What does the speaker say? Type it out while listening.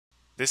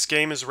This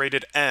game is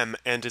rated M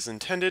and is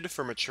intended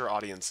for mature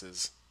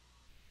audiences.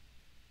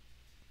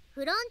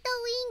 フロント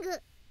ウィン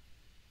グ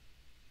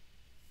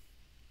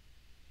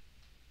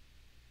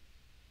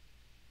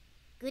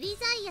グリ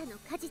ザイアの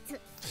果実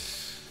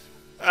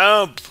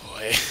Oh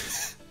boy.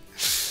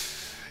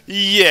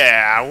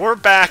 Yeah, we're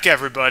back,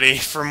 everybody,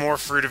 for more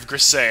Fruit of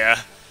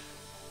Grisaia.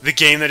 The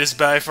game that is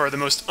by far the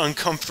most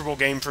uncomfortable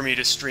game for me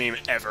to stream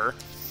ever.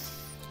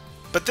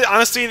 But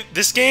honestly,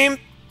 this game,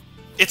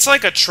 it's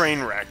like a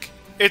train wreck.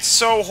 It's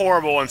so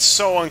horrible and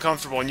so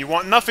uncomfortable, and you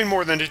want nothing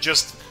more than to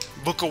just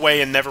look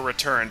away and never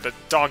return, but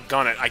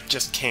doggone it, I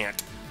just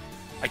can't.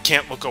 I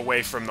can't look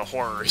away from the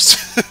horrors.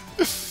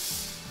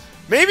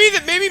 Maybe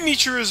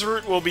Michiru's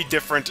route will be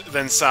different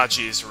than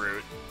Sachi's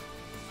route.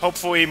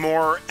 Hopefully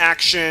more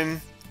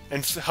action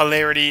and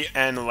hilarity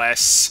and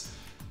less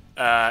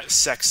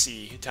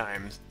sexy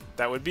time.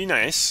 That would be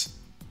nice.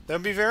 That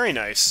would be very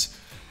nice.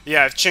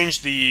 Yeah, I've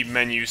changed the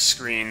menu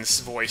screen's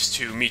voice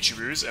to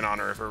Michiru's in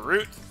honor of her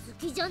route.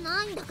 好きじゃ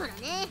ないんだから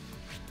ね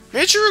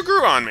Michiru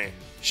grew on me.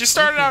 She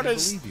started out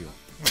as...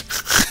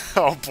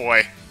 Oh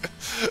boy.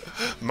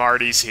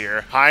 Marty's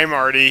here. Hi,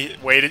 Marty.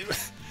 Waited.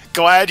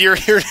 Glad you're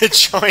here to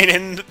join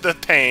in the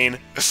pain.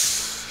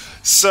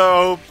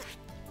 So...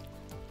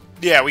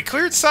 Yeah, we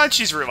cleared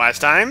Sachi's route last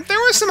time.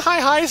 There were some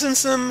high highs and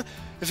some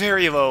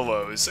very low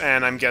lows,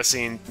 and I'm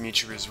guessing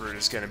Michiru's route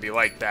is going to be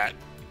like that.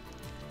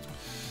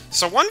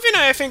 So one thing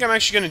I think I'm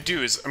actually going to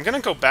do is I'm going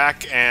to go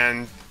back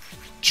and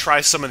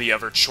try some of the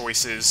other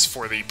choices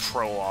for the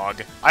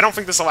prologue. I don't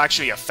think this will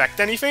actually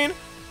affect anything,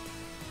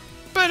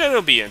 but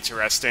it'll be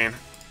interesting.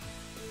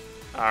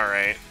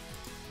 Alright.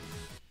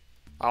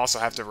 I also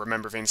have to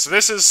remember things. So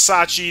this is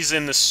Sachi's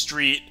in the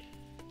street,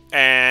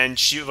 and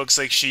she looks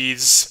like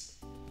she's...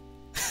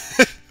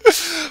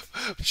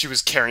 She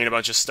was carrying a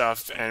bunch of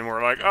stuff, and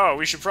we're like, oh,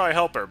 we should probably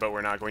help her, but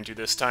we're not going to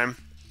this time.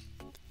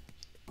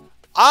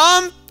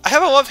 I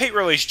have a love-hate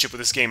relationship with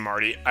this game,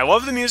 Marty. I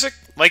love the music,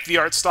 like the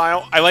art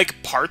style, I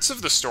like parts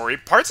of the story.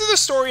 Parts of the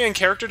story and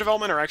character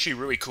development are actually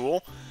really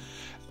cool,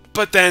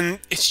 but then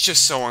it's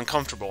just so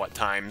uncomfortable at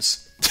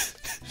times.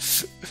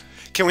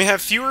 Can we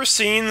have fewer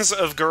scenes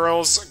of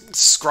girls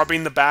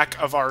scrubbing the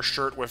back of our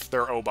shirt with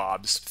their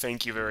obobs?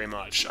 Thank you very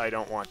much. I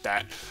don't want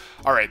that.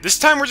 Alright, this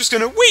time we're just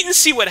gonna wait and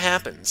see what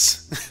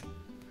happens.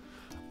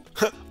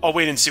 I'll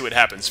wait and see what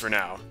happens for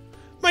now.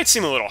 Might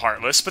seem a little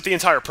heartless, but the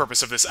entire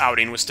purpose of this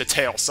outing was to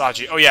tail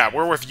Sachi. Oh yeah,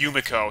 we're with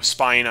Yumiko,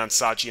 spying on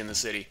Sachi in the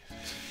city.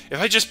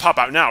 If I just pop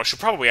out now, she'll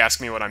probably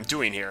ask me what I'm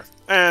doing here,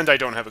 and I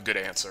don't have a good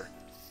answer.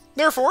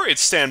 Therefore,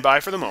 it's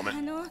standby for the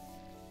moment.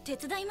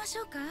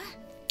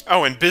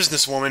 Oh, and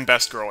businesswoman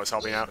Best Girl is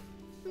helping out.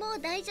 もう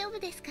大丈夫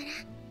ですか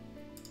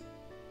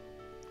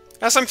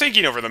ら As I'm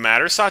thinking over the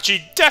matter,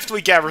 Sachi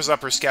deftly gathers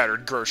up her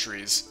scattered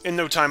groceries. In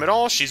no time at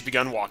all, she's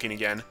begun walking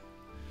again.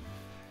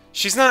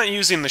 She's not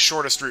using the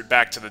shortest route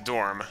back to the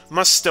dorm.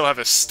 Must still have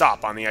a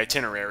stop on the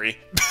itinerary.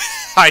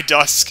 High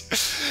dusk.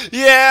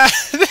 Yeah,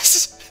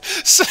 this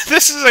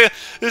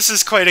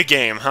is quite a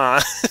game,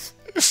 huh?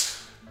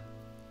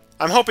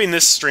 I'm hoping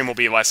this stream will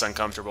be less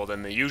uncomfortable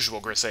than the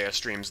usual Grisaia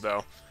streams,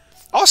 though.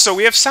 Also,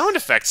 we have sound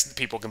effects that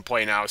people can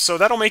play now, so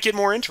that'll make it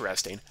more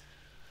interesting.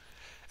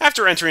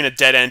 After entering a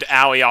dead-end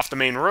alley off the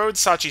main road,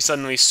 Sachi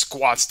suddenly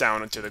squats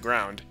down onto the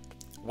ground.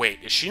 Wait,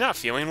 is she not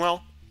feeling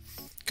well?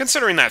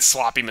 Considering that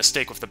sloppy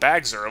mistake with the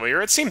bags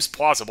earlier, it seems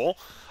plausible.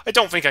 I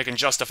don't think I can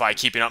justify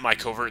keeping up my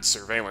covert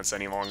surveillance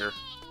any longer.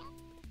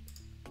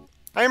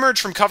 I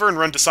emerge from cover and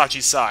run to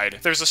Sachi's side.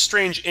 There's a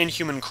strange,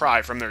 inhuman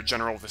cry from their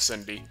general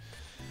vicinity.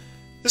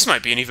 This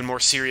might be an even more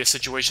serious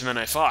situation than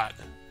I thought.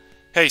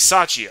 Hey,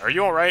 Sachi, are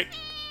you alright?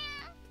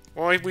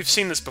 Well, we've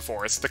seen this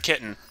before. It's the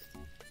kitten.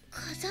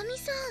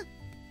 Kazami-san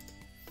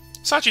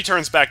Sachi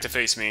turns back to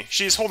face me.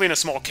 She's holding a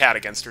small cat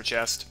against her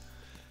chest.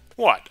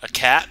 What, a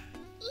cat?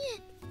 い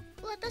え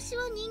私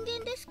は人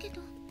間ですけ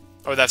ど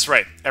Oh, that's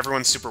right.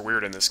 Everyone's super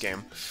weird in this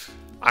game.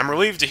 I'm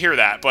relieved to hear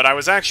that, but I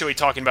was actually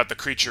talking about the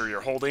creature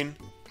you're holding.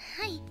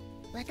 はい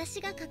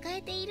私が抱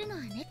えているの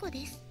は猫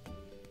です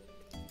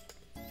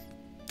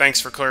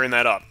Thanks for clearing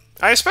that up.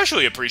 I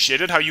especially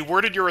appreciated how you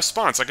worded your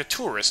response like a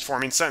tourist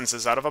forming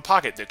sentences out of a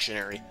pocket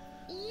dictionary.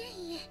 い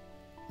えいえ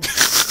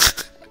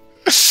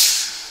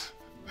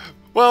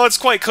Well, it's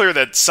quite clear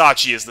that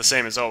Sachi is the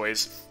same as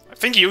always. I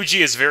think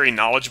Yuji is very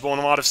knowledgeable in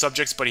a lot of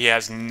subjects, but he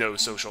has no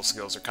social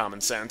skills or common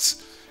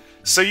sense.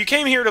 So you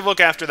came here to look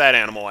after that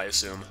animal, I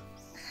assume.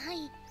 は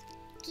い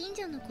近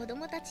所の子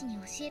供たちに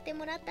教えて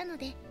もらったの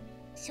で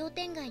商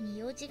店街に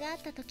用事があっ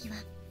た時は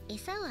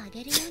餌をあ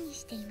げるように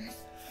していま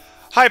す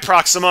Hi,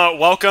 Proxima.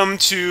 Welcome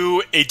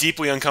to a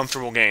deeply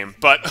uncomfortable game,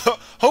 but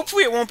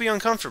hopefully it won't be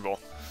uncomfortable.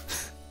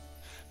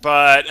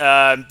 But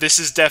this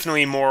is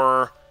definitely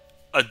more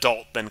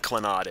adult than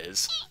Clannad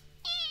is.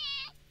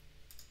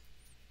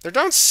 There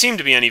don't seem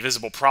to be any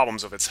visible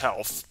problems with its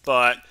health,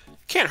 but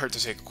can't hurt to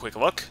take a quick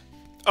look.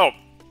 Oh,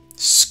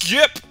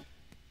 skip!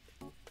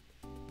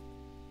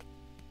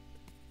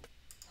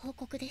 報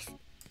告です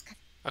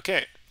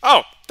Okay.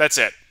 Oh, that's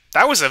it.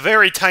 That was a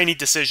very tiny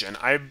decision.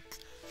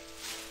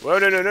 Whoa,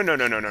 no, no, no, no,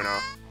 no, no, no, no.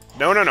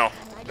 No, no, no.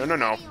 No, no,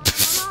 no.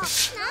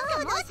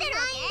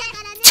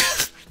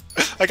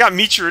 I got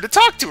Michiru to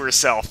talk to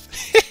herself.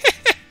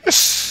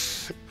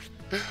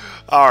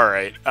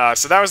 Alright,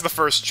 so that was the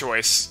first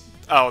choice.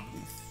 Oh,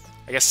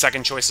 I guess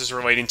second choice is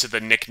relating to the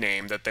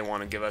nickname that they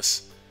want to give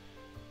us.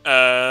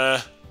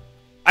 I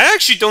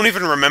actually don't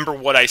even remember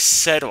what I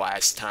said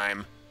last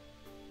time.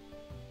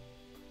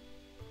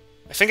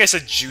 I think I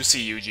said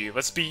Juicy Yuji.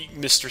 Let's be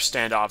Mr.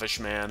 Standoffish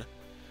Man.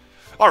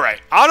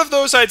 Alright, out of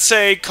those I'd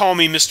say call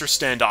me Mr.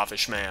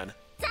 Standoffish Man.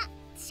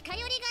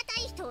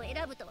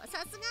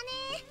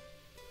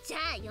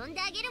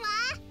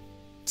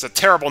 It's a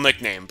terrible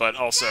nickname, but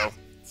also...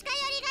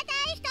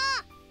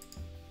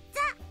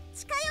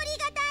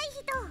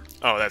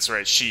 Oh, that's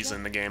right, she's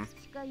in the game.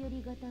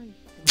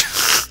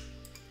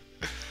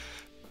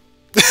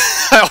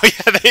 Oh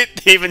yeah, they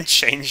even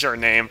changed her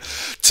name.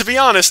 To be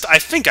honest, I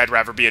think I'd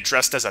rather be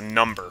addressed as a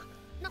number.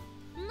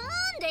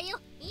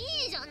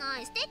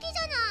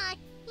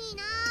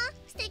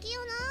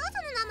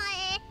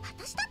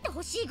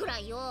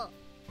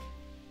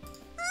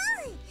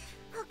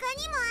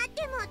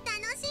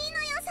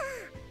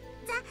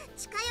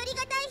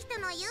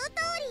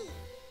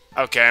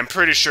 Okay, I'm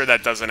pretty sure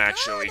that doesn't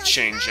actually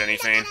change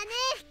anything.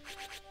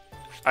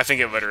 I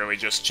think it literally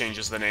just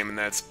changes the name and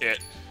that's it.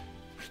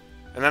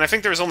 And then I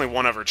think there's only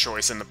one other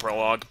choice in the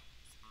prologue.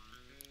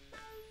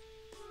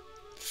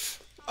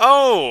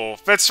 Oh,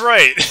 that's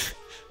right!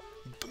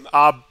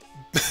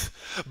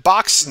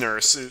 Boxmaid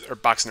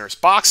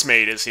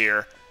is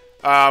here.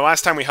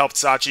 Last time we helped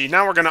Sachi,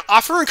 now we're gonna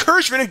offer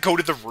encouragement and go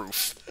to the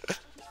roof.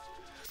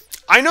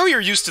 I know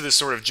you're used to this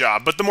sort of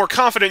job, but the more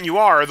confident you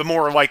are, the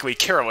more likely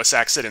careless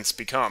accidents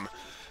become.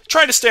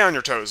 Try to stay on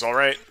your toes,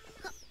 alright?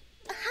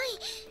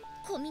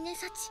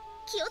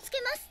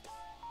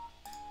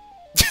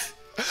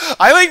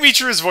 I like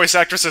Michiru's voice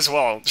actress as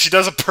well. She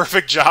does a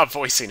perfect job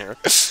voicing her.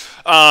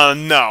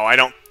 No, I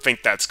don't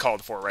think that's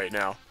called for right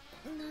now.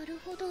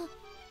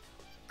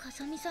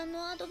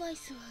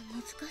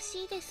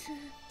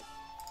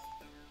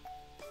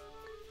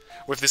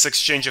 With this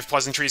exchange of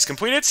pleasantries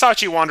completed,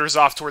 Sachi wanders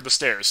off toward the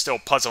stairs, still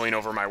puzzling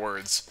over my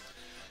words.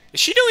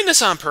 Is she doing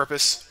this on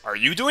purpose? Are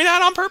you doing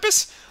that on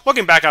purpose?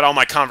 Looking back at all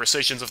my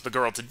conversations with the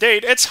girl to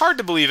date, it's hard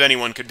to believe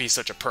anyone could be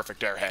such a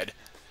perfect airhead.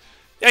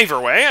 Either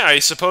way, I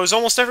suppose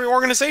almost every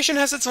organization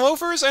has its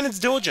loafers and its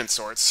diligent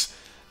sorts,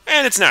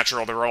 and it's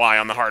natural to rely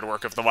on the hard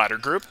work of the latter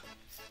group.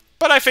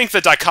 But I think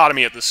the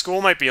dichotomy at the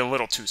school might be a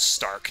little too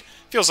stark.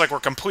 Feels like we're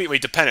completely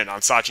dependent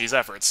on Sachi's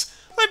efforts.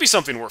 Might be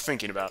something worth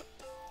thinking about.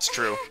 It's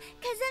true.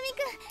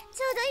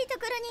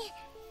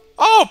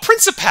 Oh,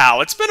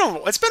 Principal! It's been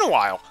a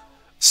while.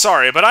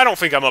 Sorry, but I don't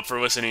think I'm up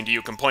for listening to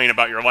you complain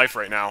about your life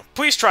right now.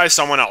 Please try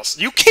someone else.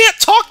 You can't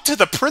talk to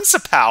the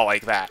Principal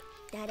like that!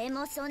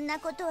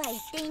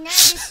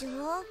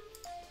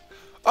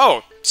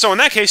 Oh, so in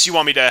that case you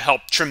want me to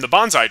help trim the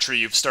bonsai tree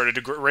you've started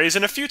to raise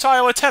in a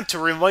futile attempt to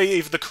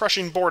relieve the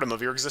crushing boredom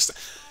of your existence.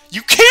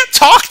 You can't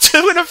talk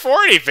to an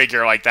authority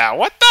figure like that!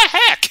 What the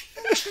heck?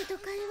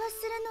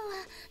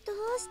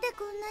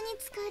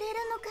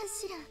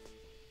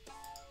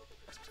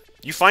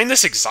 You find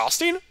this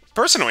exhausting?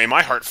 Personally,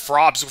 my heart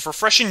throbs with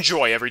refreshing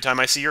joy every time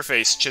I see your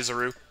face,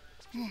 Chizuru.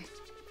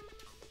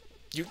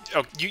 You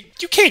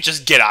can't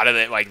just get out of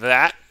it like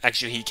that.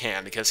 Actually, he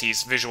can, because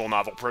he's visual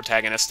novel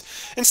protagonist.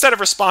 Instead of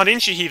responding,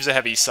 she heaves a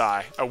heavy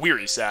sigh. A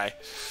weary sigh.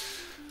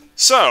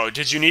 So,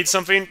 did you need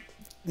something?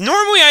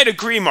 Normally I'd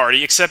agree,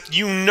 Marty, except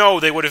you know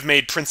they would have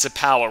made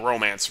Principal a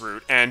romance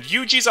route. And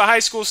Yuji's a high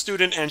school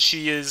student, and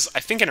she is, I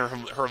think, in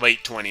her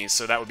late 20s,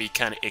 so that would be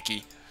kind of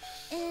icky.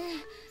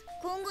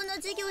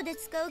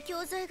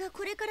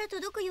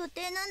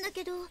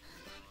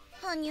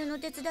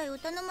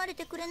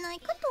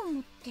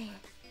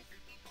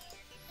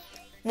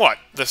 What?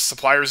 The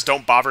suppliers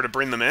don't bother to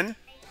bring them in?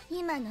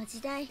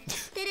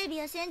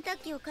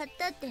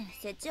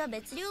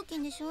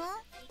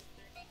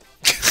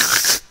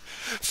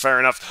 Fair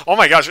enough. Oh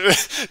my gosh.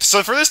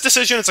 So for this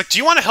decision, it's like, do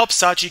you want to help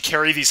Sachi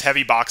carry these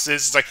heavy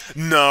boxes? It's like,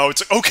 no.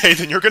 It's like, okay,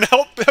 then you're going to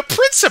help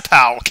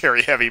Principal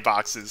carry heavy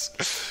boxes.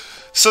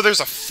 So there's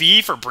a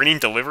fee for bringing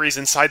deliveries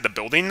inside the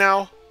building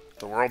now?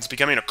 The world's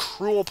becoming a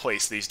cruel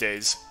place these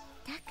days.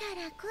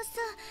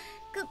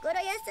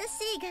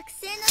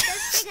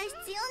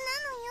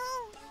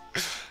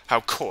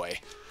 How coy.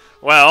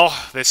 Well,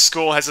 this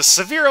school has a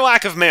severe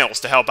lack of males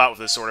to help out with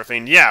this sort of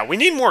thing. Yeah, we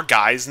need more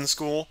guys in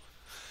school.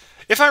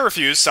 If I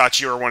refuse,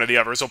 Sachi or one of the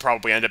others will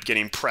probably end up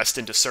getting pressed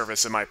into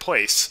service in my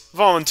place.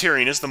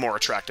 Volunteering is the more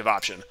attractive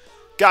option.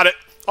 Got it.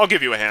 I'll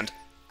give you a hand.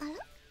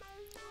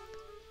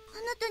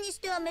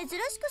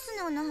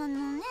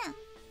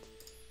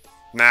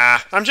 Nah,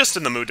 I'm just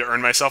in the mood to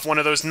earn myself one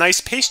of those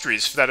nice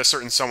pastries that a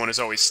certain someone is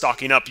always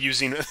stocking up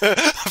using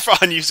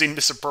on using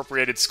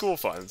misappropriated school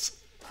funds.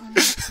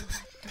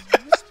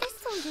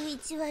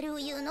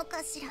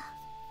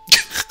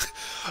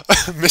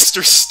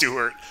 Mr.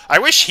 Stewart. I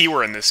wish he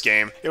were in this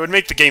game. It would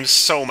make the game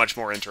so much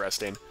more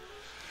interesting.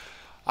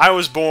 I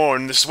was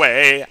born this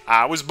way.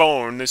 I was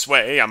born this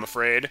way, I'm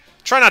afraid.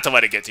 Try not to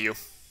let it get to you.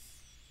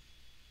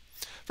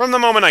 From the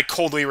moment I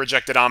coldly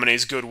rejected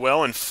Amine's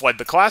goodwill and fled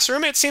the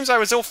classroom, it seems I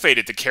was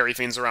ill-fated to carry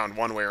things around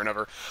one way or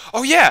another.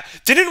 Oh yeah,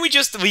 didn't we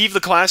just leave the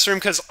classroom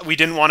because we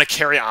didn't want to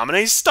carry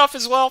Amine's stuff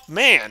as well?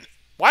 Man,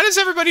 why does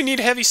everybody need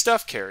heavy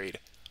stuff carried?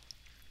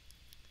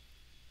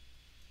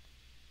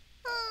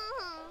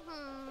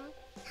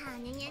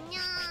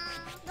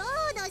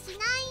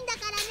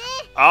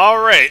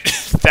 Alright,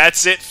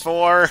 that's it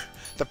for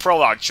the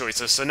prologue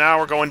choices. So now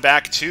we're going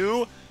back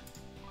to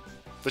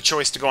the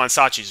choice to go on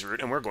Sachi's route,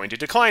 and we're going to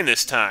decline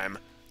this time.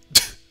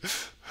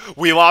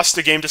 We lost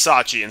the game to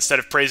Sachi. Instead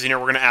of praising her,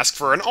 we're going to ask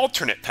for an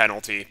alternate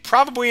penalty,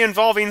 probably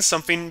involving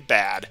something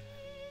bad.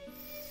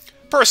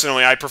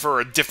 Personally, I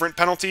prefer a different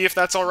penalty, if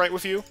that's alright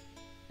with you.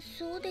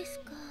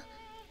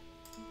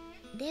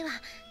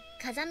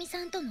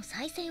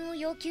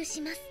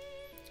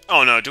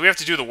 Oh no, do we have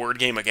to do the word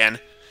game again?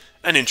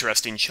 An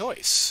interesting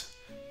choice.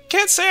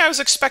 Can't say I was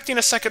expecting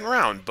a second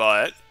round,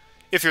 but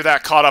if you're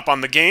that caught up on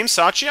the game,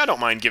 Sachi, I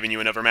don't mind giving you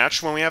another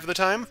match when we have the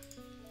time.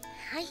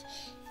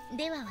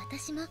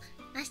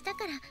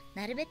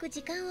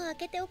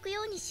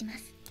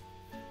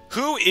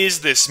 Who is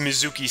this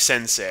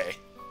Mizuki-sensei?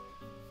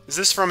 Is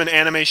this from an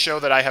anime show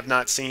that I have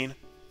not seen?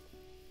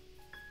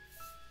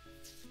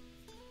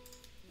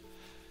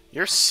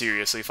 You're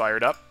seriously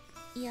fired up.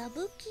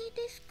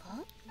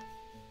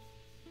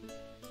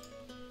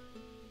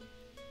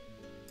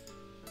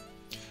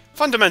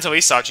 Fundamentally,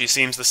 Sachi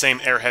seems the same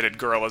airheaded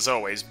girl as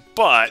always,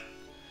 but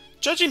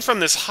judging from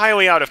this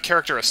highly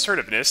out-of-character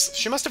assertiveness,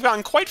 she must have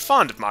gotten quite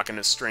fond of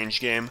Makina's strange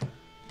game.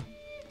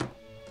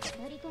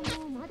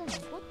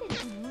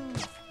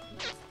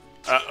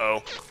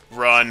 Uh-oh.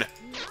 Run.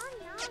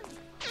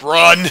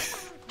 Run!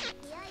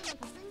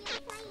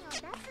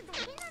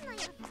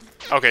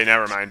 Okay,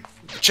 never mind.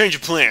 Change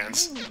of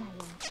plans.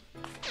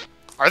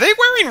 Are they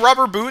wearing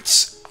rubber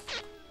boots?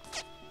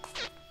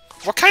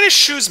 What kind of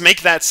shoes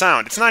make that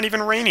sound? It's not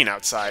even raining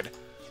outside.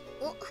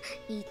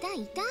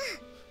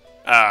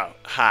 Oh,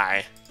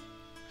 hi.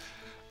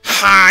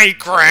 Hi,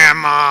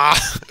 Grandma!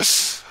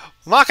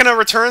 Makina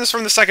returns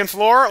from the second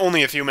floor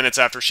only a few minutes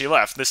after she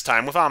left, this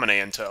time with Amine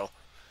in tow.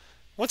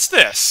 What's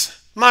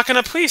this?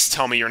 Makina, please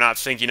tell me you're not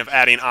thinking of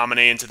adding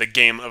Amine into the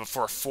game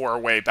for a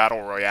 4-way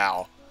battle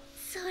royale.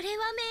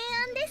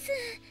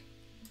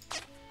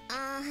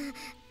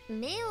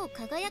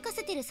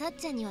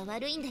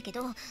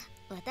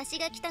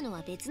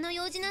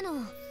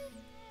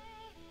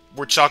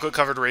 Were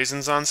chocolate-covered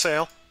raisins on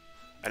sale?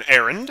 An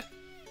errand?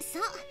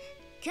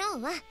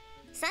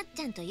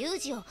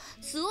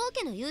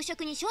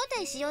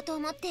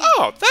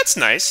 Oh, that's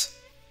nice.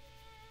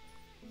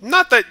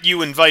 Not that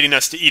you inviting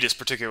us to eat is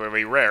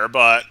particularly rare,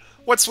 but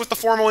what's with the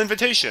formal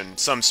invitation?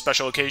 Some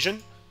special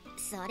occasion?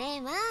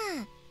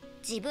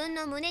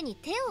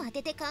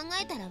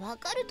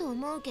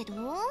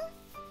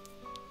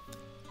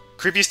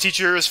 Creepiest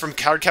teacher is from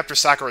Cardcaptor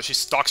Sakura. She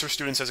stalks her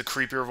students, has a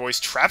creepier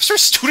voice, traps her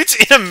students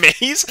in a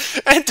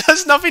maze, and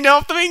does nothing to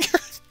help them.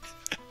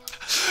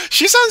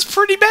 She sounds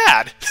pretty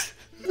bad.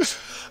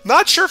 I'm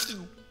not sure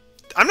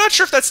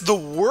if that's the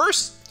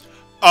worst.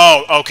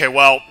 Oh, okay,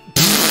 well.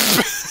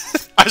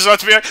 I was about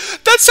to be like,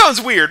 that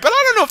sounds weird, but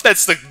I don't know if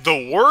that's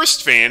the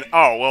worst fan.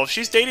 Oh, well, if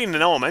she's dating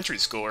an elementary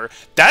schooler,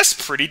 that's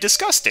pretty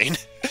disgusting.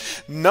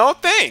 No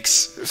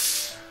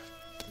thanks.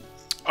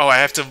 Oh, I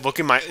have to look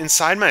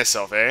inside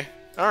myself, eh?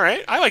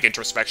 Alright, I like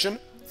introspection.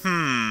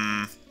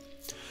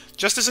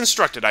 Just as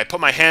instructed, I put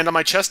my hand on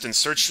my chest and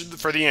searched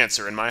for the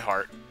answer in my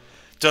heart.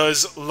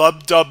 Does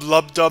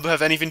lub-dub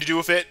have anything to do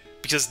with it?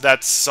 Because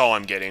that's all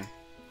I'm getting.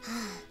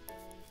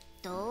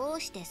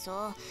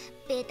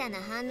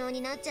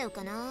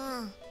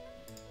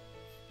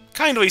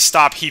 Kindly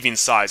stop heaving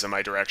sighs in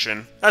my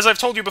direction. As I've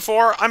told you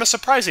before, I'm a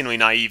surprisingly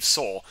naive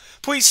soul.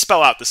 Please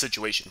spell out the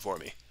situation for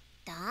me.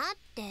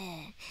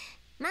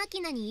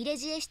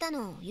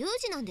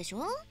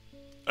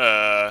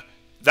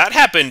 That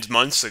happened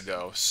months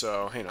ago,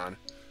 so hang on.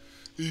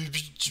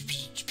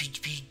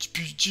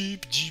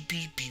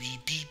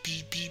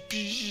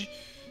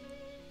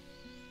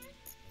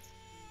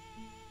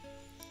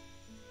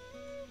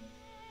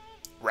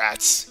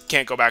 Rats.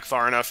 Can't go back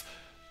far enough.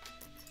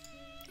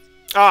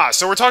 Ah,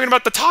 so we're talking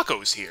about the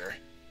tacos here.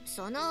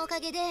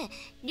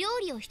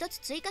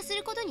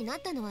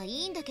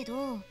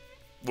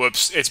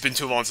 Whoops, it's been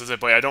too long since I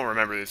played. I don't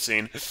remember this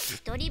scene. Oh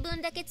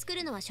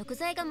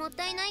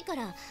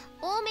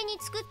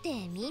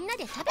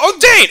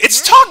dang,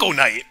 it's taco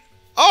night!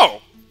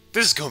 Oh,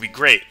 this is gonna be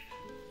great.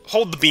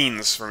 Hold the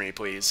beans for me,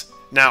 please.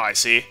 Now I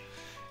see.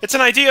 It's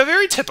an idea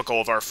very typical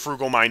of our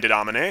frugal-minded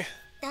Amine.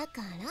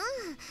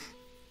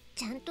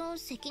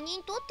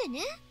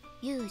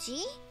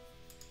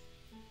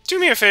 Do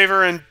me a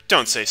favor and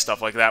don't say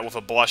stuff like that with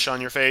a blush on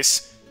your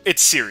face.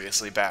 It's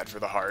seriously bad for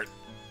the heart.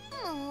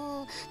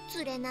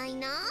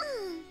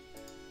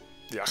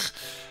 Yuck.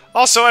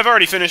 Also, I've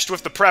already finished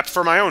with the prep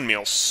for my own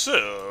meal,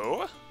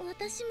 so...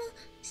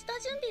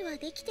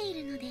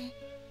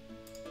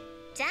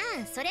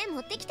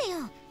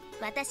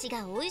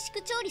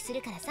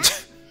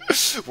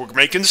 We're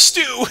making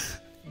stew!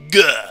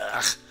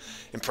 Gah!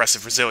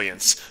 Impressive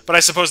resilience. But I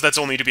suppose that's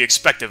only to be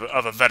expected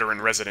of a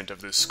veteran resident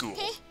of this school.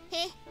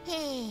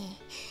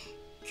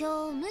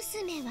 今日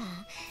娘は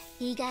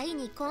意外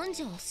に根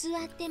性座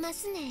ってま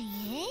すね。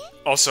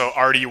Also,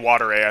 Artie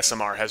Water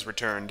ASMR has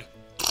returned.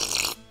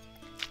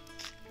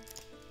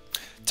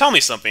 Tell me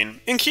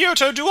something. In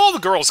Kyoto, do all the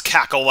girls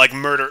cackle like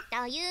murder?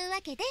 という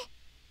わけで、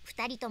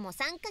二人とも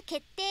参加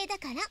決定だ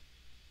から。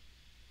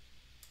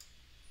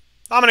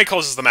Amane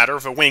closes the matter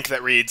with a wink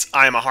that reads,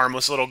 I am a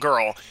harmless little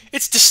girl.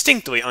 It's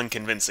distinctly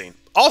unconvincing.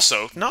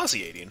 Also,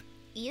 nauseating.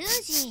 ユ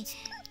ージ、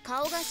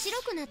顔が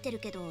白くなってる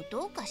けど、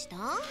どうかした？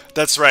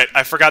 That's right,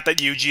 I forgot that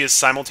Yuji is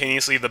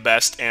simultaneously the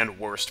best and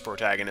worst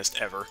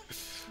protagonist ever.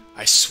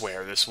 I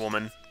swear, this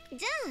woman.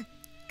 じゃあ、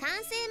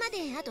完成ま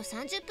であと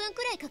30分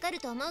くらいかかる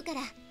と思うか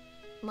ら、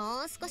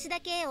もう少し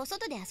だけお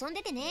外で遊ん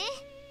でてね。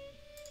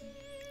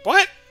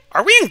What?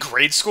 Are we in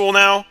grade school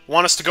now?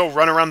 Want us to go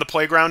run around the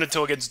playground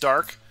until it gets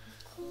dark?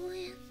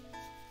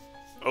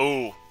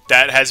 Oh,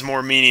 that has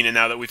more meaning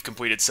now that we've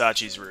completed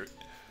Sachi's route.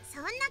 そ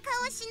んな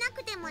顔しな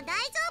くても大丈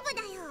夫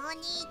だよ、お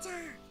兄ちゃ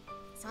ん。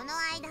その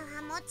間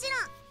はもち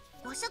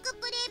ろん、5色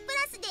プレイプラ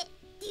スでデ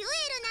ュエル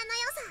なの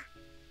よさ。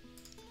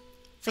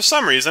For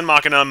some reason,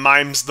 Machina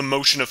mimes the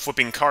motion of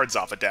flipping cards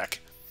off a deck.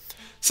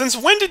 Since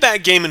when did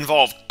that game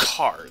involve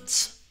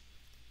cards?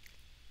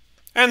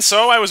 And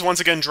so I was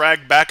once again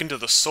dragged back into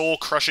the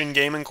soul-crushing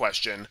game in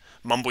question,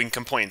 mumbling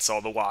complaints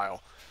all the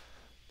while.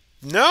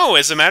 No,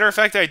 as a matter of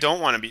fact, I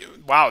don't want to be...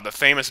 Wow, the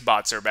famous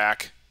bots are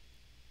back.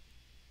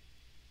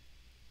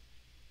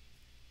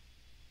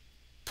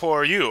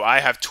 Poor you, I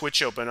have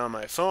Twitch open on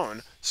my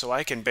phone, so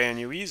I can ban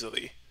you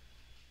easily.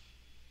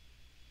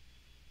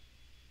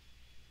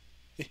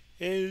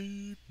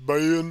 Hey,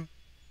 ban.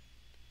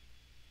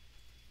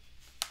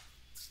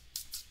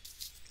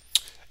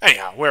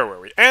 Anyhow, where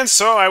were we? And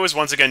so I was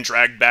once again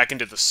dragged back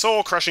into the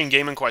soul-crushing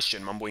game in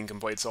question, mumbling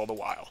complaints all the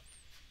while.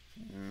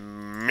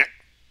 Meh.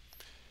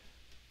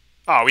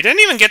 Oh, we didn't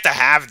even get to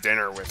have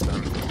dinner with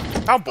them.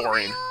 How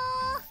boring.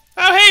 Oh,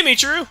 hey,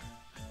 Michiru!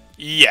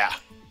 Yeah.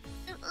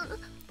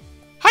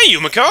 Hi,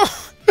 Yumiko!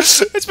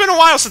 It's been a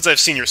while since I've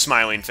seen your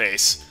smiling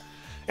face.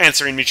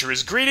 Answering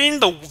Michiru's greeting,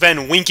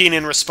 then winking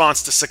in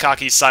response to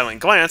Sakaki's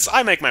silent glance,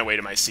 I make my way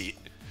to my seat.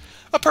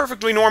 A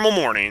perfectly normal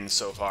morning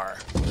so far.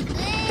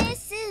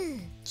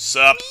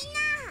 Sup?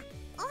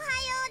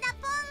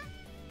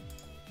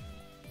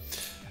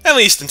 At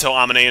least until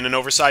Amane and an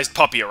oversized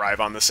puppy arrive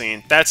on the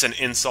scene. That's an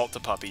insult to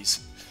puppies.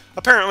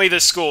 Apparently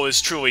this school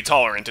is truly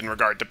tolerant in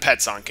regard to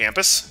pets on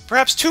campus.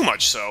 Perhaps too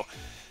much so.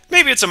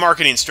 Maybe it's a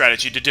marketing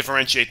strategy to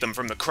differentiate them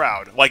from the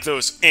crowd, like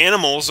those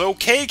Animals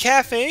OK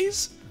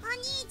cafes?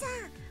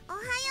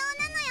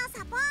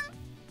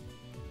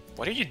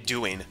 What are you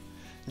doing?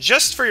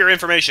 Just for your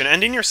information,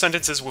 ending your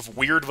sentences with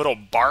weird little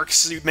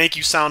barks make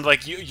you sound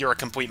like you're a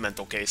complete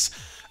mental case.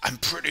 I'm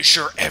pretty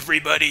sure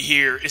everybody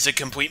here is a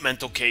complete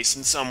mental case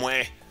in some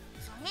way.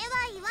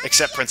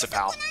 Except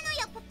Principal.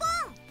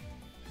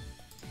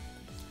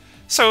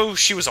 So,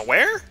 she was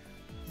aware?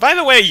 By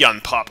the way,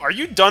 young pup, are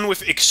you done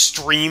with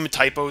extreme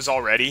typos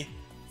already?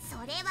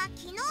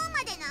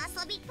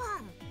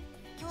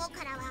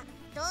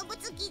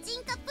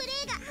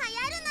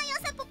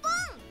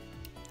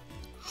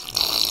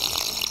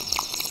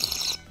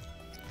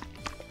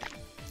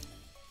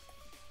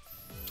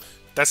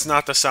 That's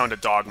not the sound a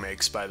dog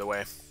makes, by the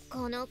way.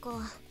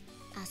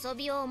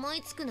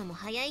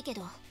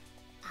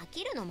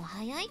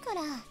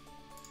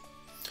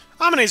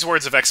 Amane's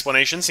words of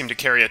explanation seem to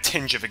carry a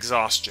tinge of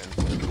exhaustion.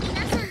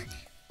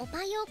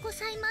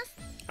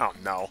 Oh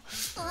no.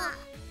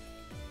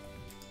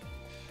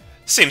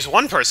 Seems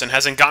one person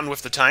hasn't gotten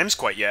with the times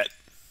quite yet.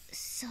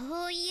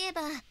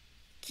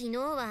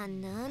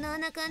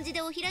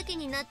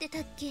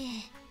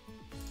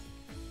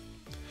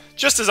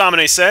 Just as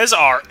Amane says,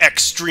 our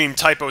Extreme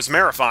Typos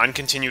Marathon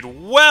continued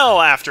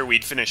well after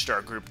we'd finished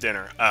our group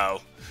dinner.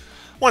 Oh.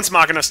 Once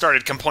Machina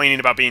started complaining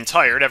about being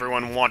tired,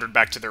 everyone wandered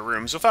back to their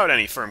rooms without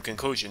any firm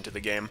conclusion to the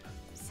game.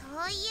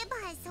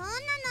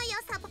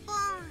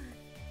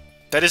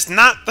 That is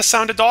not the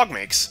sound a dog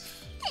makes.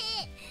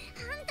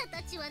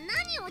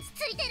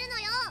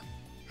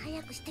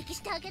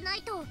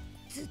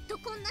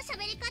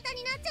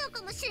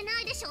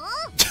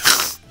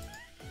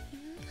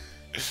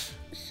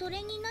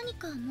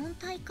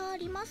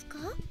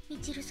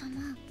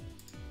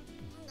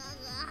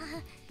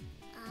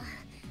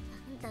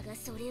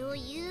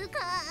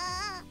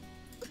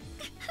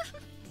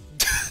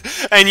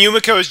 And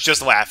Yumiko is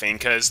just laughing,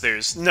 because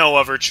there's no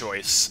other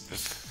choice.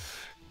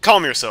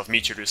 Calm yourself,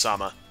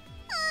 Michiru-sama.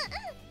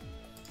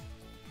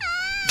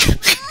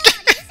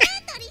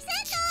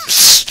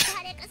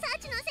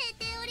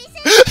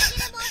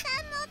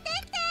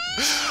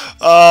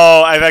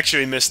 Oh, I've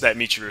actually missed that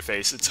Michiru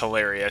face. It's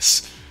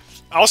hilarious.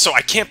 Also,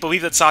 I can't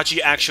believe that Sachi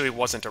actually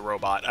wasn't a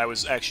robot. I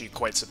was actually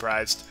quite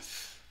surprised.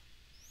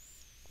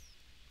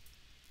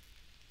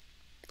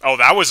 Oh,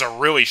 that was a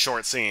really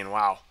short scene.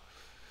 Wow.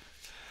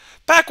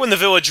 Back when the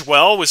village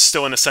well was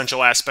still an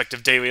essential aspect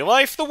of daily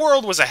life, the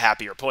world was a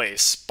happier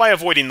place. By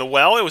avoiding the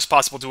well, it was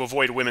possible to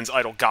avoid women's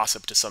idle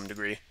gossip to some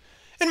degree.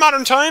 In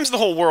modern times, the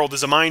whole world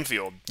is a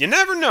minefield. You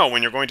never know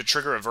when you're going to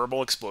trigger a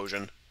verbal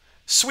explosion.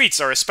 Sweets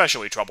are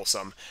especially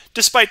troublesome.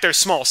 Despite their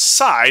small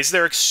size,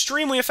 they're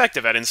extremely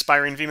effective at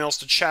inspiring females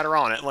to chatter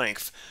on at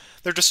length.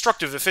 Their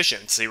destructive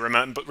efficiency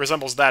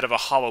resembles that of a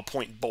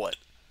hollow-point bullet.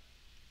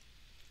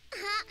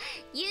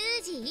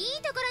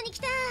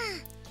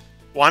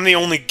 Well, I'm the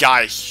only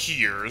guy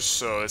here,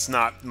 so it's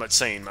not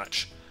saying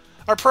much.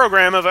 Our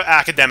program of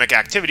academic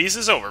activities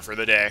is over for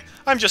the day.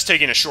 I'm just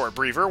taking a short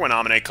breather when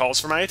Amine calls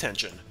for my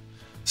attention.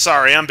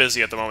 Sorry, I'm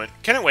busy at the moment.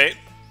 Can it wait?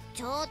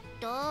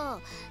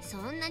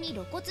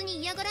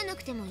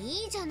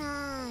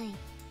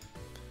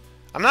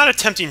 I'm not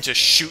attempting to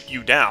shoot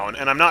you down,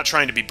 and I'm not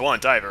trying to be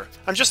blunt either.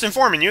 I'm just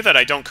informing you that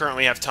I don't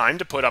currently have time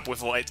to put up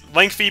with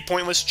lengthy,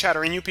 pointless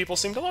chattering you people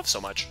seem to love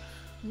so much.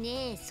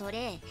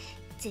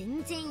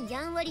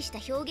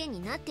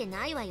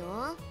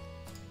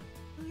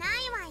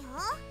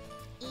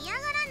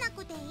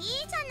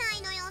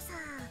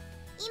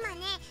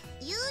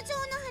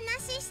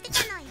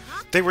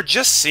 They were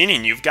just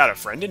saying you've got a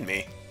friend in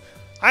me.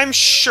 I'm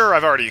sure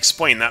I've already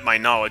explained that my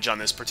knowledge on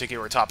this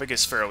particular topic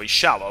is fairly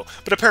shallow,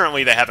 but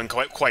apparently they haven't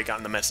quite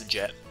gotten the message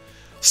yet.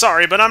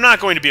 Sorry, but I'm not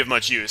going to be of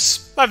much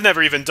use. I've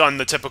never even done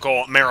the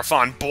typical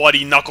marathon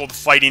bloody-knuckled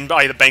fighting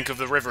by the bank of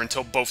the river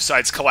until both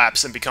sides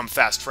collapse and become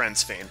fast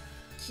friends, Fane.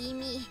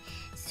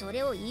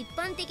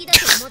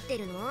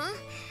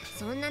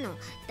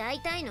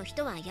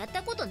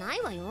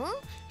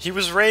 He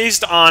was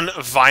raised on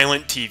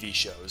violent TV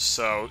shows,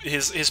 so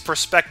his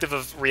perspective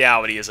of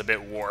reality is a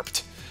bit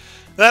warped.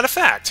 That a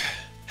fact.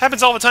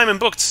 Happens all the time in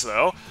books,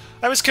 though.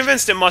 I was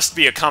convinced it must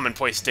be a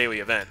commonplace daily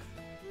event.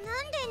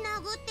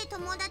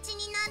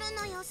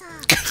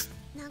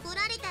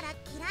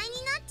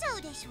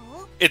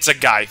 It's a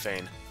guy,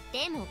 Fane.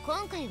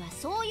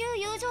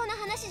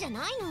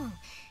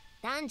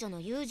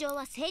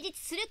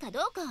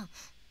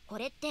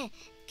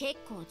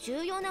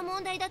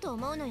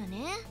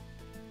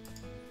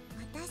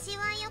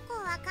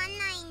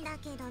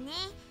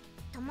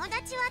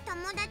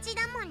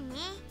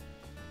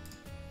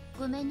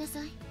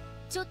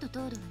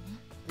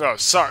 Oh,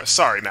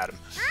 sorry, madam.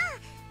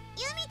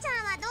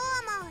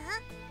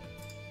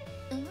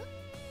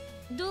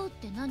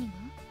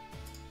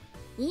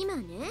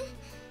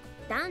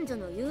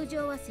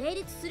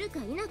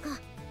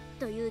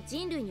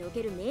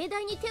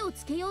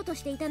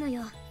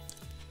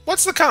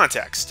 What's the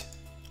context?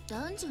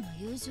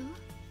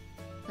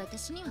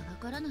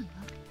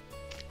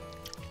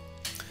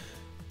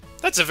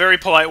 That's a very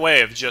polite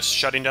way of just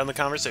shutting down the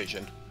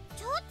conversation.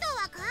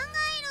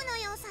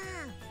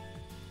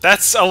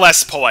 That's a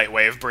less polite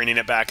way of bringing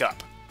it back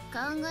up.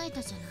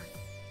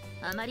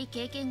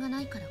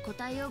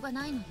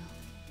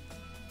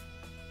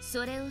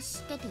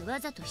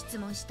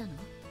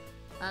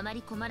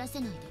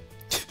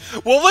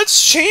 Well,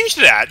 let's change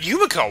that.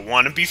 Yumiko,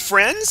 wanna be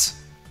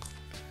friends?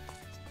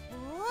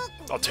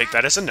 I'll take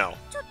that as a no.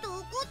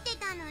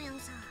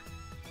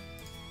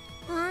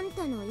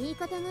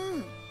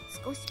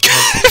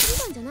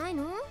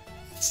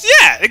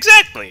 Yeah,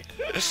 exactly.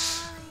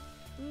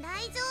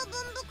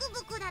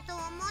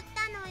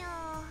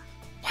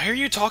 Why are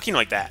you talking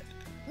like that?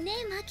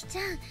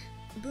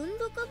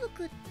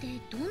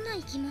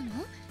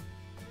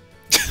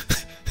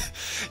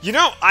 You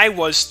know, I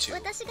was too.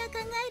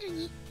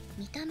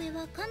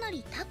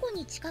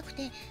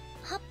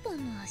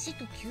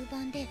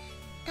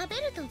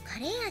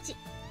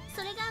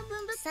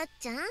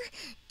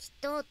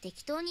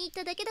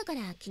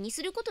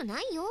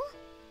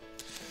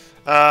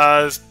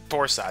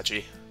 Poor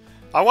Sachi.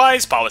 A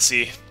wise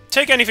policy.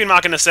 Take anything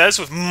Makina says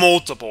with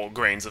multiple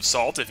grains of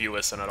salt if you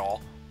listen at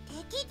all.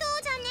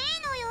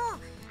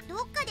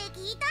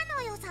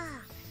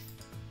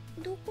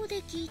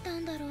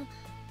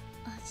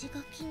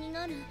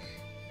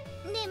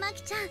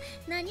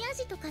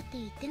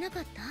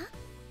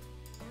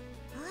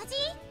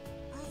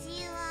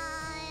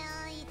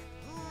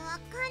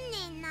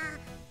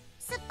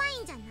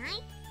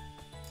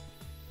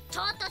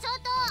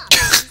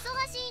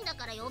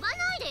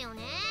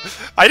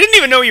 I didn't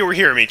even know you were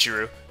here,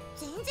 Michiru.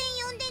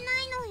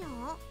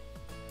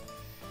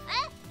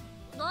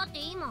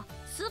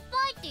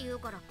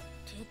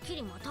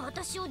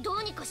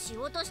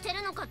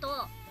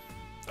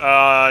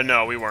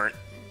 No, we weren't.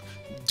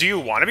 Do you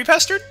want to be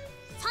pestered?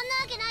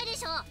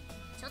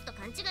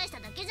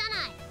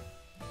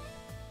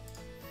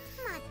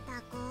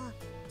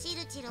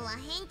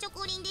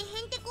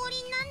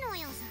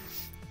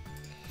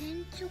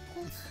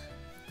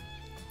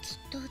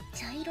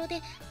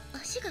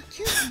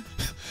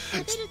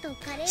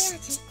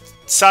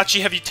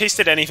 Sachi, have you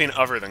tasted anything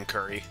other than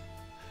curry?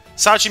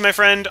 Sachi, my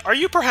friend, are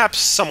you perhaps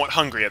somewhat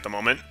hungry at the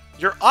moment?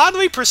 You're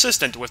oddly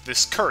persistent with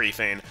this curry,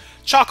 Fane.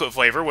 Chocolate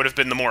flavor would have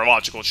been the more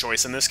logical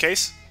choice in this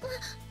case.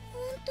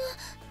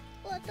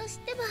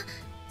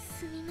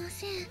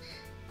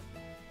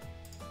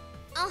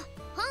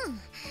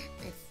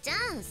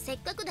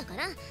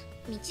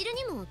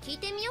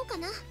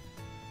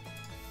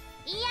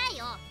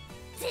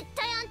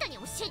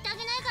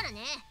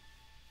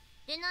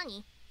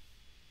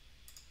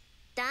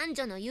 男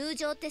女の友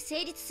情って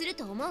成立する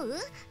と思う？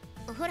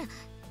ほら、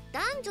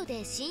男女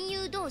で親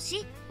友同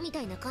士みた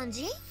いな感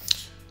じ？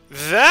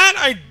 That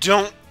I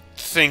don't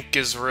think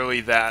is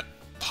really that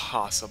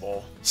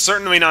possible.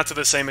 Certainly not to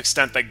the same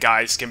extent that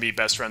guys can be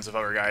best friends of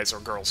other guys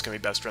or girls can be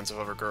best friends of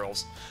other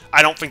girls.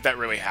 I don't think that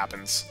really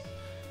happens.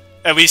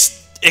 At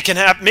least, it can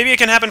happen. Maybe it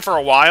can happen for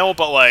a while,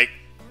 but like,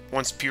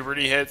 once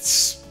puberty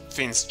hits,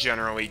 things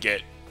generally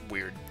get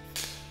weird.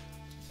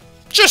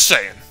 Just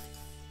saying.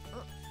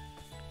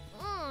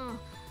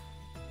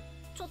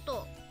 ちょっと、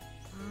わ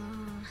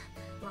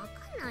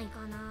かんないか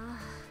な。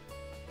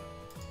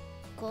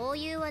こう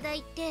いう話題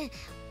って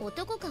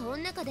男か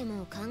女かで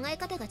も考え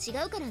方が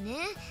違うからね。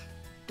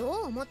ど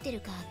う思ってる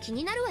か気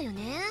になるわよ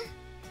ね。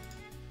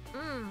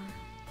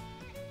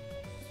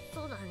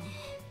そうだね。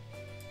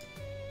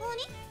あ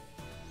れ？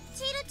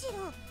チルチル、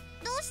ど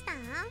うした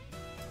ん？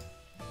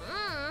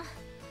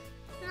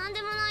なん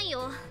でもない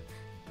よ。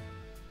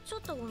ちょ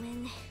っとごめ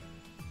んね。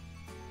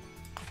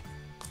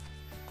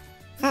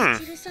ミ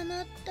チル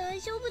様、大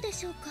丈夫で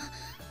しょうか？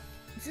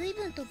随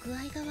分と具合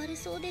が悪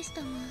そうでし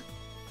たが。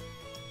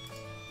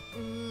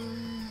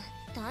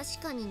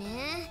確かに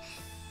ね。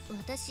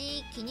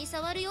私、気に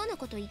障るような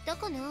こと言った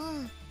かな。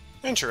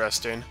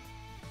Interesting.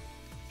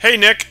 Hey,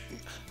 Nick.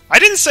 I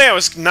didn't say I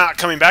was not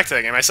coming back to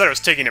that game. I said I was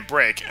taking a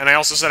break, and I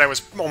also said I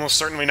was almost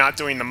certainly not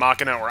doing the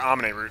Machina or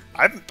Amine route.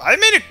 I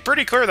made it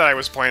pretty clear that I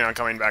was planning on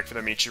coming back for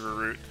the Michiru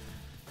route.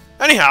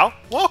 Anyhow,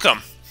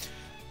 welcome.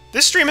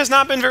 This stream has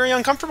not been very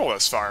uncomfortable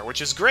thus far,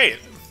 which is great.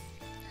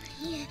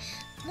 いえ、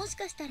もし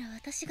かしたら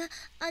私が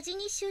味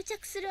に執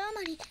着するあ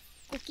まり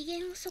ご機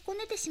嫌を損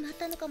ねてしまっ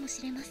たのかも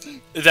しれませ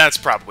ん。That's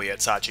probably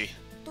it, Sachi.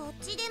 どっ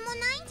ちでも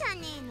ないんじゃ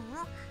ねえ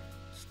の？きっ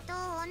とお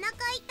腹痛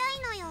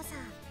いのよさ。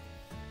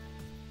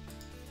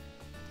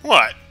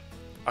What?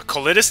 A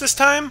colitis this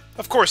time?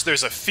 Of course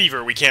there's a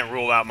fever, we can't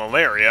rule out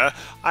malaria.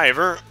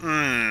 Ivor,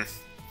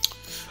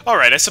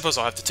 Alright, I suppose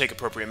I'll have to take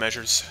appropriate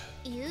measures.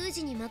 ユー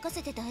ジに任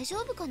せて大丈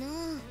夫かな?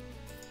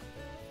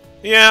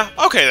 Yeah,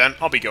 okay then,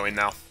 I'll be going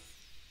now.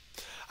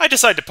 I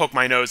decide to poke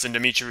my nose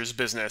into Michiru's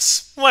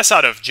business, less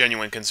out of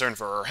genuine concern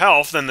for her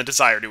health than the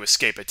desire to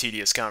escape a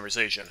tedious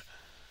conversation.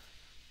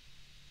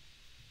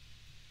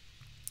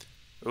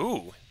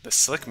 Ooh, the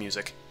slick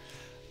music.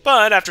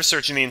 But after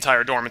searching the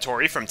entire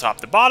dormitory from top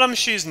to bottom,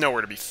 she's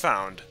nowhere to be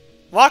found.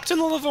 Locked in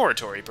the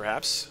laboratory,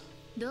 perhaps?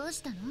 どう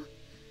したの？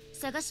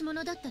探し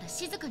物だったら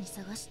静かに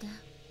探して。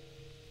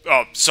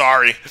Oh,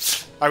 sorry.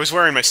 I was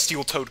wearing my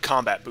steel-toed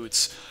combat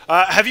boots.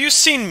 Have you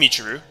seen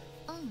Michiru?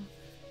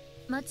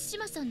 松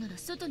島さんなら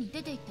外に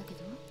出て行ったけど。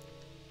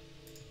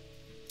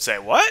Say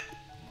what?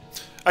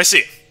 I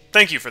see.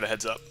 Thank you for the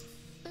heads up.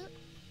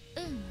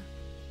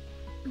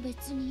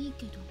 別にいい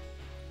けど。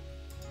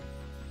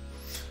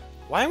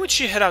Why would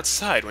she head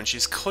outside when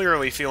she's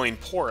clearly feeling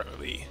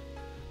poorly?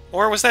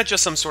 Or was that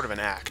just some sort of an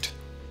act?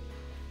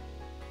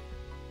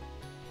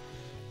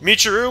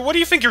 Michiru, what do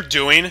you think you're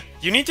doing?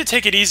 You need to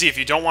take it easy if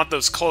you don't want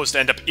those clothes to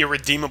end up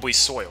irredeemably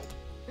soiled.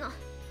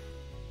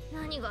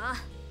 何が?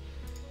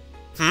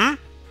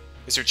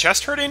 Is your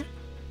chest hurting?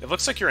 It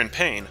looks like you're in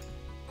pain.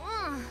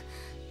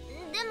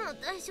 でも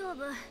大丈夫。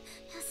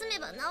休め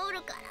ば治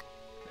るか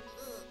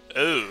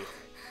ら。Ooh.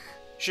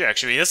 She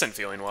actually isn't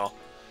feeling well.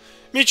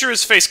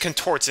 Michiru's face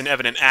contorts in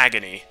evident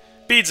agony.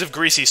 Beads of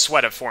greasy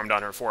sweat have formed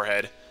on her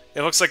forehead.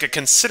 It looks like a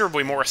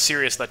considerably more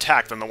serious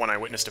attack than the one I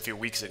witnessed a few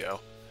weeks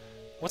ago.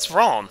 What's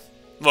wrong?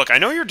 Look, I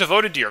know you're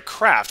devoted to your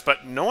craft,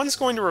 but no one's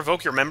going to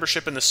revoke your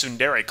membership in the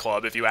Tsundere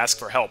Club if you ask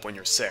for help when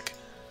you're sick.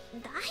 大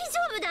丈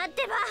夫だっ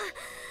てば。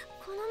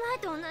この前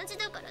と同じ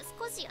だから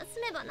少し休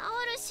めば治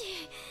る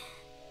し。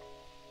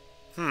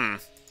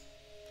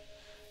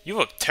You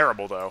look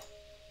terrible, though.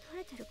 慣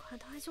れてるから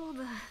大丈夫。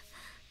ね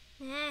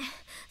え、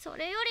そ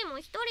れよりも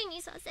一人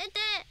にさせて。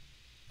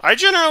I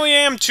generally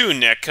am too,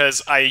 Nick,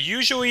 because I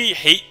usually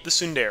hate the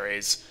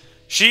Tsunderes.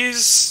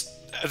 She's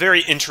a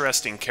very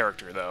interesting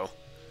character, though.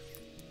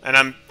 And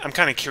I'm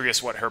kind of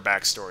curious what her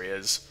backstory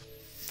is.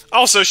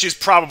 Also, she's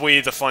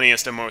probably the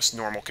funniest and most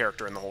normal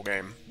character in the whole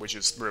game, which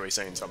is really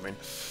saying something.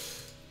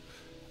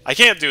 I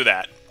can't do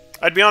that.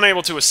 I'd be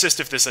unable to assist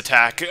if this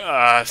attack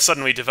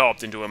suddenly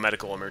developed into a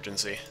medical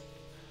emergency.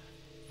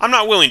 I'm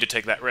not willing to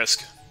take that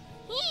risk.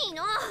 いい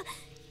の。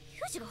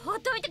ユージが放っ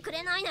といてく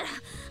れないなら、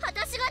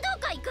私がどっ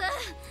か行く。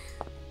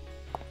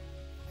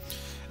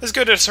As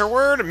good as her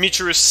word,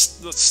 Michiru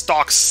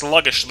stalks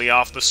sluggishly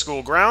off the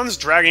school grounds,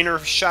 dragging her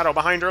shadow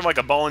behind her like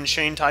a ball and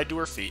chain tied to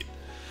her feet.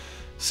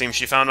 Seems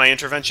she found my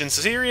intervention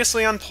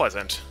seriously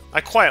unpleasant.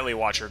 I quietly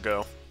watch her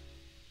go.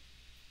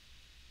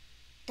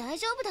 大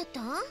丈夫だっ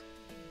た?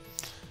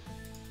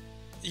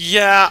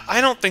 Yeah,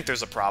 I don't think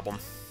there's a problem.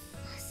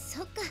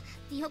 そっか、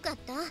よかっ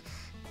た。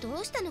ど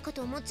うしたのか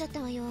と思っちゃっ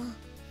たわよ。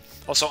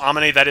Also,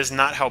 Amane, that is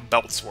not how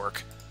belts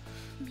work.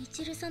 ミ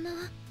チル様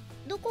は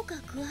どこか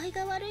具合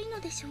が悪いの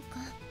でしょうか?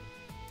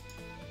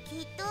 き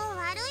っと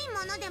悪い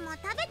ものでも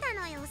食べた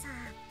のよさ。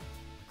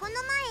この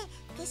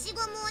前、消し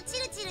ゴムをチ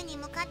ルチルに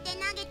向かって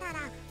投げたら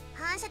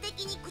反射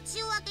的に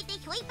口を開けてひ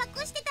ょいパク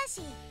してた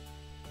し。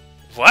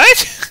What?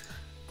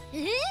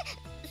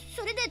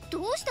 それで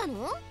どうしたの？も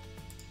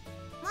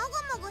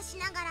ごもごし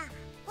ながら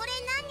「これ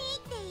何?」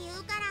って言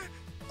うから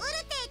「ウル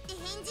テ」っ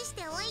て返事し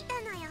ておいた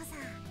のよさ。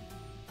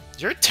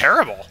 You're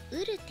terrible.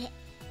 ウルテ、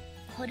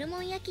ホルモ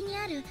ン焼きに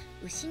ある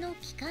牛の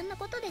気管の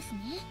ことです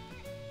ね。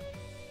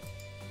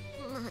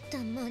また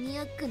マニ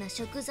アックな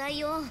食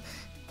材を。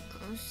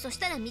そし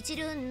たらみち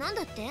るなん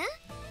だって？うまいね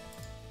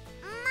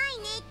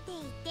って言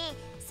って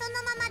そ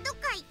のままどっ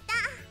か行った。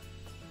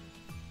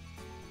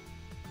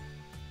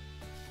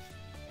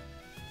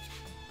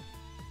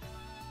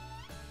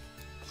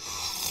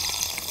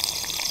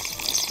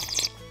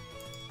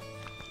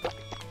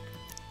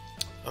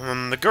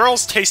The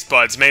girl's taste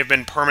buds may have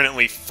been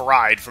permanently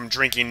fried from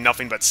drinking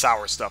nothing but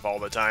sour stuff all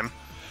the time.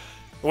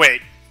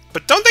 Wait,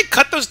 but don't they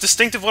cut those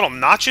distinctive little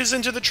notches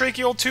into the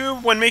tracheal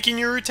tube when making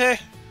Yurute?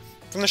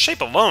 From the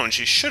shape alone,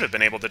 she should have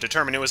been able to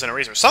determine it was an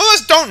eraser. Some of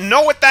us don't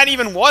know what that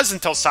even was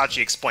until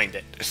Sachi explained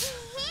it. そ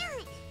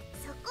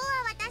こ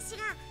は私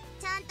が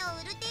ちゃんと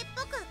ウルテっ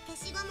ぽく消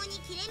しゴムに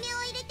切れ目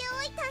を入れて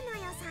おいたの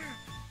よさ。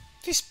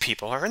 These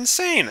people are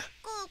insane.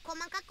 こう細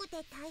かくて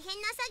大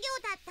変な作業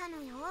だった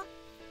のよ。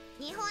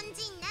日本人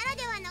なら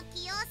ではの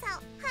器用さ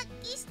を発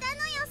揮した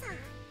のよさ。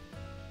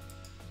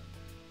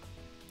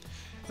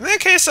 In that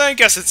case, I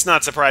guess it's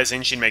not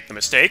surprising she'd make the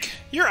mistake.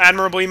 You're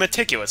admirably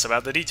meticulous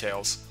about the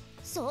details.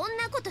 そん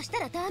なことした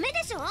らダメ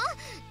でしょ。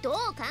どう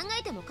考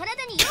えても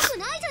体に良く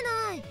ないじゃ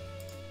ない。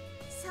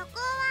そ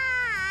こは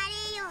あ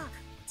れよ、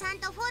ちゃん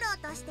とフォロ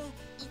ーとして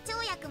胃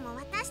腸薬も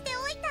渡して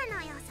おいた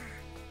のよさ。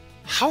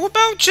 How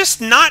about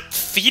just not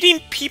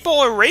feeding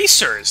people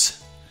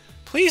erasers?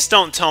 Please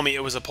don't tell me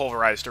it was a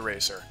pulverized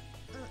eraser.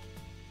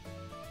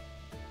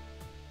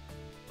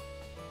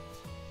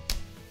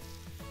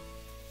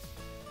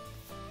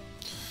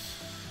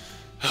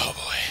 Oh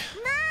boy.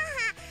 ま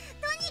あ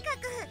とにか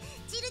く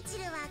チルチ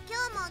ルは今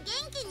日も元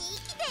気に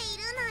生きてい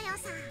るのよ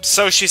さ。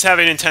 So she's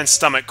having intense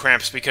stomach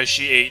cramps because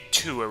she ate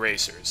 2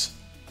 erasers.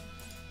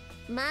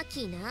 マ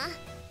キな、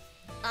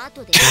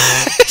後で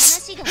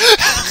話があ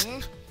る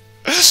ね。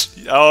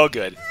Oh, good. 怒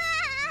られる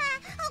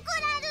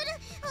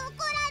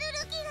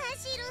気が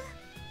する。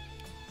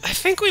 I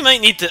think we might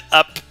need to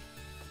up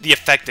the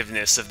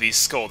effectiveness of these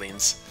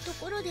scoldings. と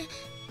ころで、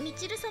み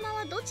ちる様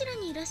はどちら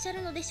にいらっしゃ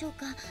るのでしょう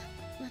か。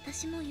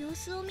私も様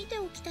子を見て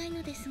おきたい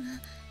のですが。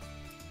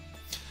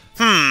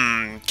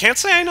Can't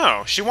say I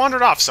know. She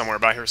wandered off somewhere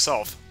by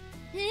herself.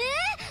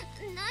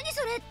 何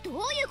それ、どう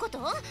いうこと？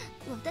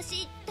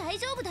私大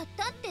丈夫だっ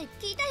たって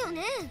聞いたよ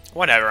ね。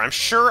 Whatever, I'm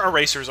sure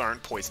erasers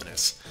aren't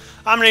poisonous.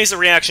 Amane's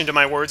reaction to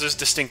my words is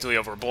distinctly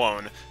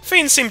overblown.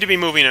 Things seem to be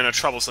moving in a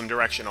troublesome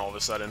direction all of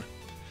a sudden.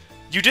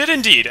 You did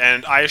indeed,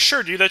 and I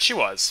assured you that she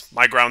was.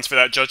 My grounds for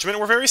that judgment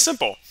were very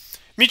simple.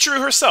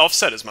 Michiru herself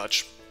said as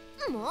much.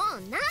 も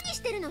う何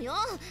してるのよ。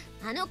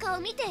あの顔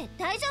見て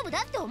大丈夫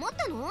だって思っ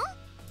たの？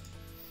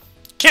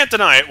 Can't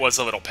deny it was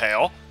a little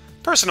pale.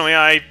 Personally,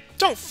 I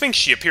don't think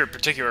she appeared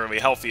particularly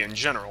healthy in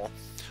general.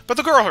 But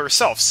the girl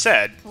herself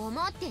said... 思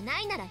ってな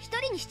いなら一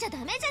人にしちゃダ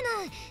メじ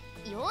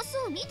ゃない。様子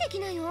を見てき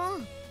なよ。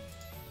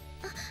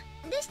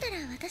あ、でしたら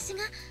私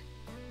が。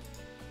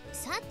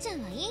さっちゃ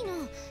んはいいの。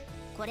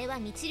これは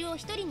みちるを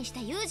一人にし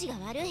たユージが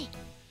悪い。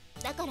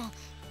だから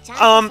ち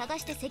ゃんと探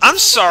して責任を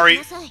取っ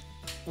てください。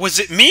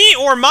Was it me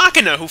or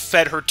Machina who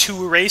fed her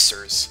 2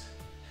 erasers?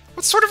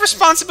 What sort of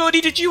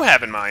responsibility did you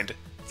have in mind?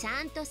 ち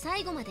ゃんと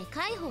最後まで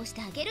介抱し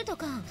てあげると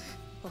か、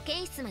保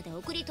健室まで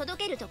送り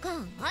届けるとか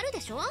ある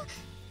でしょ。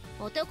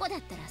男だ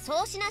ったら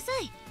そうしなさ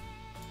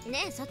い。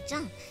ねえさっちゃ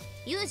ん、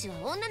ユージは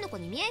女の子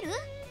に見える？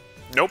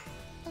 Nope.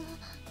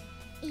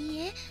 いい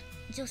え、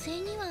女性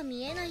には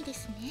見えないで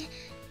すね。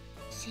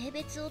性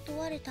別を問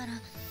われたら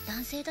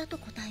男性だと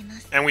答えま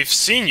す。 And we've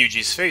seen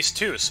Yuji's face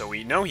too, so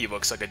we know he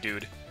looks like a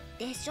dude.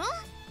 でしょ。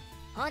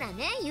ほら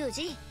ねユー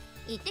ジ、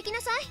行ってきな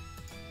さい。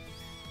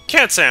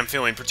 Can't say I'm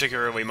feeling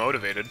particularly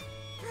motivated.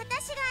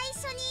 私が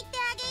一緒に行って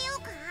あげよ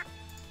うか。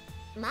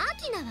マ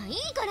キナはい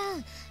いから。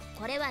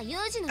これはユ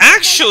ージの。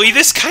 Actually,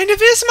 this kind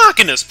of is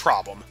Machina's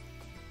problem.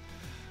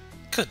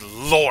 Good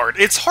lord,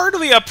 it's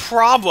hardly a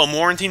problem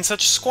warranting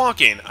such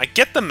squawking. I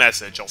get the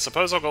message. I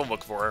suppose I'll go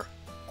look for her.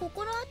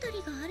 心当た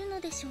りがある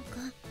のでしょうか。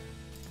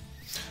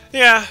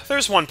 Yeah,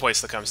 there's one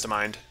place that comes to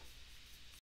mind.